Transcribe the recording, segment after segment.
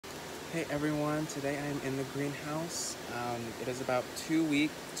Hey everyone, today I'm in the greenhouse. It is about 2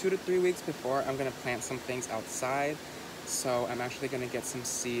 to 3 weeks before I'm gonna plant some things outside. So I'm actually gonna get some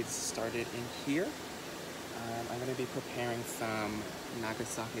seeds started in here. I'm gonna be preparing some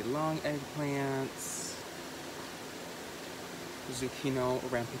Nagasaki long eggplants, zucchino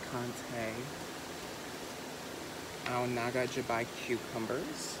rampicante, Naga Jabai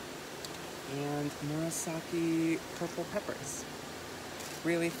cucumbers, and Murasaki purple peppers.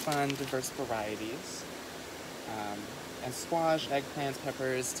 Really fun, diverse varieties. And squash, eggplants,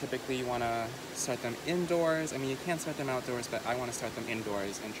 peppers, typically you want to start them indoors. I mean, you can start them outdoors, but I want to start them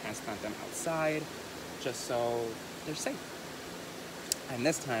indoors and transplant them outside just so they're safe. And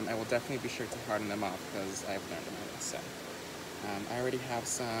this time, I will definitely be sure to harden them off because I've learned my lesson. I already have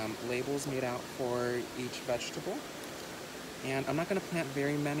some labels made out for each vegetable. And I'm not going to plant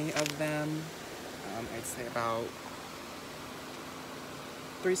very many of them. I'd say about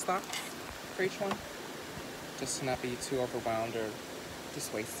 3 stocks for each one, just to not be too overwhelmed or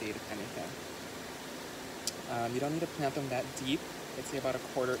just waste seed if anything. You don't need to plant them that deep. I'd say about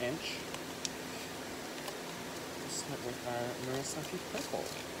 1/4 inch. Let's start with our Murasaki purple.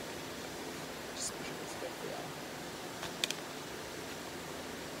 Just push this bit for y'all.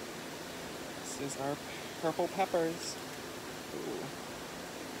 This is our purple peppers. Ooh,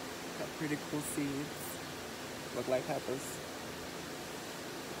 got pretty cool seeds. Look like peppers.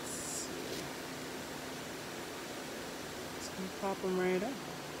 Pop them right up.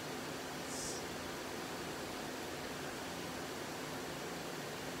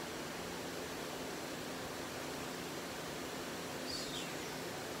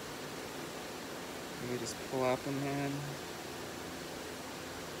 Let me just pull out them, man.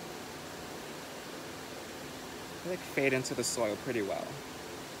 They like fade into the soil pretty well.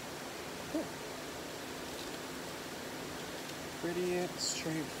 Cool. Pretty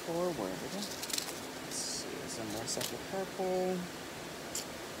straightforward. Some more Murasaki purple. And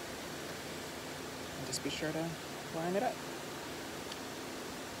just be sure to line it up.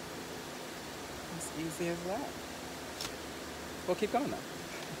 As easy as that. We'll keep going though.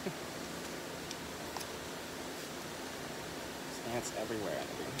 There's ants everywhere in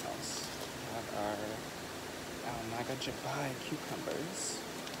the greenhouse. We have our Naga Jabai cucumbers.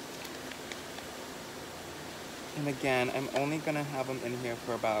 And again, I'm only gonna have them in here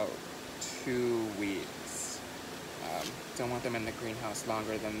for about 2 weeks. Don't want them in the greenhouse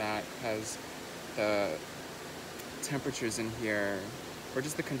longer than that because the temperatures in here, or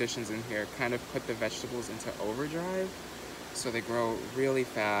just the conditions in here, kind of put the vegetables into overdrive. So they grow really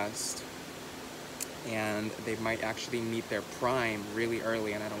fast and they might actually meet their prime really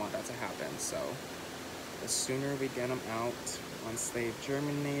early, and I don't want that to happen. So the sooner we get them out, once they've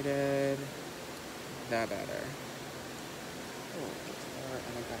germinated, the better. Oh,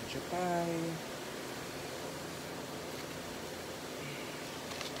 and I got Jabai.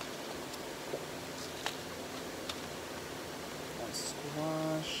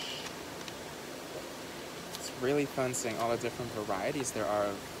 Squash. It's really fun seeing all the different varieties there are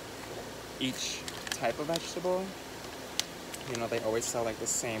of each type of vegetable. You know, they always sell like the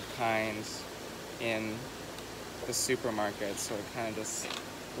same kind in the supermarket, so it kind of just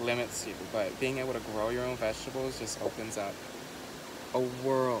limits you. But being able to grow your own vegetables just opens up a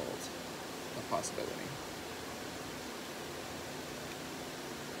world of possibility.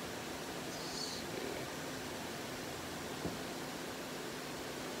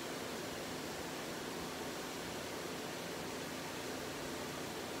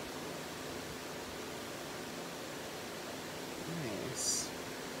 Nice.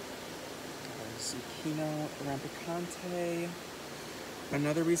 Zucchino rampicante.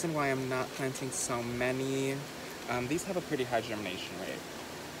 Another reason why I'm not planting so many, these have a pretty high germination rate,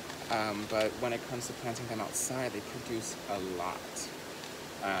 but when it comes to planting them outside, they produce a lot.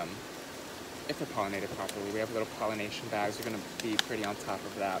 If they're pollinated properly. We have little pollination bags. We're going to be pretty on top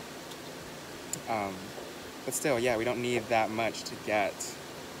of that. But still, yeah, we don't need that much to get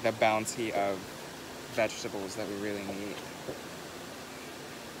the bounty of vegetables that we really need.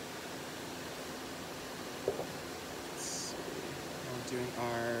 We're doing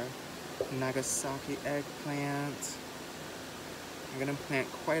our Nagasaki eggplant. I'm gonna plant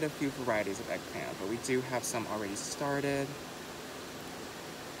quite a few varieties of eggplant, but we do have some already started.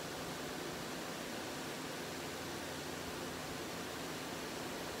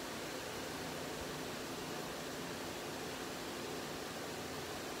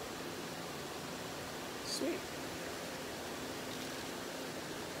 Sweet.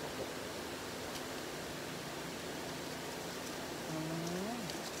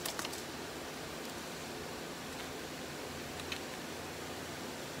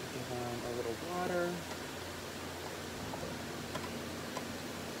 A little water.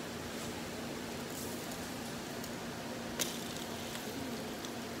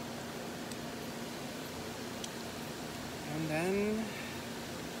 And then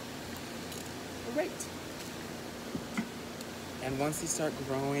we're right. And once they start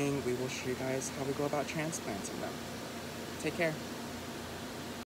growing, we will show you guys how we go about transplanting them. Take care.